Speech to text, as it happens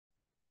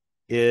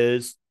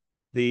is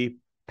the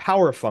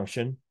power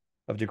function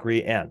of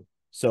degree n.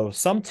 So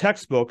some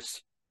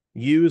textbooks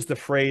use the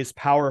phrase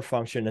power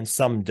function and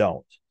some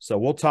don't. So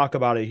we'll talk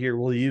about it here.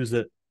 We'll use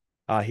it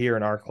here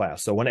in our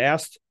class. So when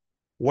asked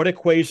what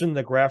equation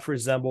the graph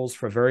resembles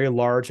for very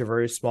large or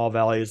very small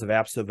values of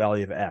absolute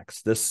value of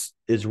x, this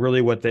is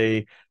really what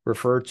they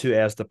refer to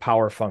as the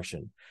power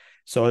function.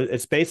 So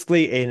it's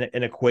basically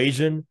an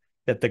equation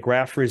that the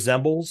graph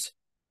resembles.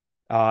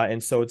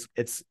 And so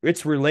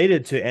it's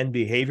related to end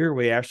behavior.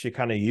 We actually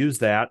kind of use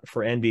that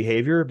for end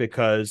behavior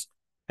because,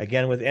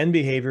 again, with end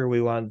behavior,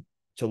 we want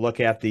to look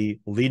at the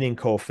leading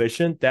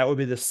coefficient. That would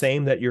be the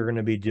same that you're going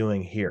to be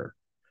doing here.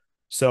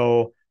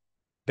 So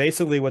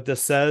basically what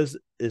this says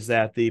is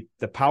that the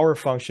power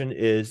function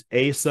is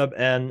a sub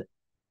n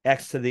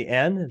x to the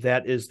n.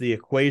 That is the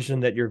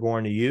equation that you're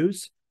going to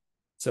use.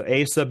 So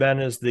a sub n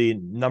is the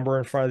number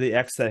in front of the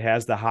x that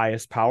has the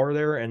highest power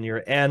there, and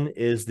your n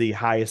is the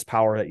highest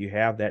power that you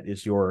have. That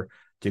is your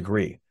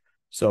degree.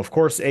 So of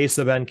course, a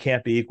sub n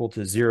can't be equal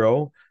to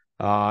 0,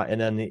 and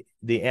then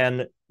the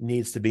n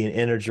needs to be an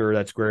integer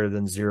that's greater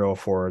than 0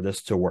 for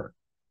this to work.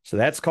 So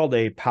that's called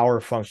a power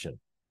function.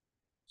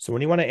 So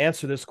when you want to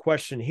answer this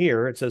question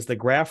here, it says the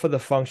graph of the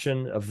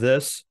function of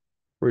this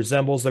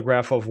resembles the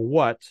graph of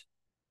what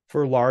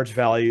for large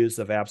values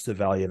of absolute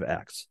value of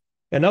x.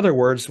 In other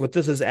words, what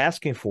this is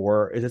asking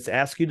for is it's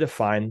asking you to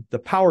find the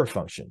power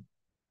function.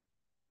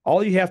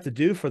 All you have to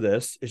do for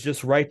this is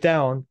just write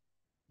down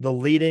the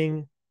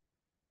leading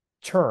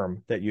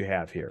term that you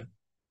have here.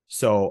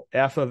 So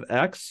f of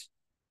x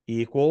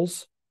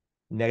equals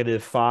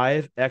negative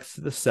 5x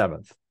to the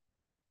 7th.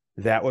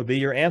 That would be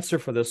your answer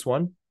for this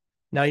one.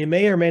 Now, you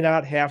may or may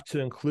not have to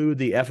include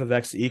the f of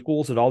x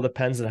equals. It all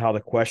depends on how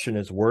the question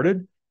is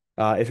worded.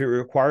 If it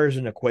requires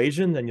an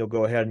equation, then you'll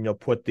go ahead and you'll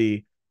put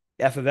the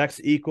f of x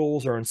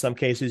equals, or in some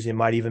cases, you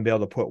might even be able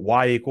to put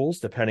y equals,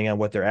 depending on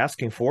what they're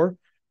asking for.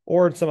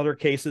 Or in some other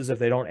cases, if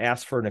they don't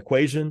ask for an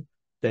equation,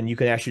 then you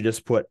can actually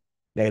just put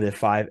negative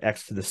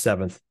 5x to the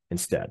 7th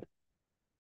instead.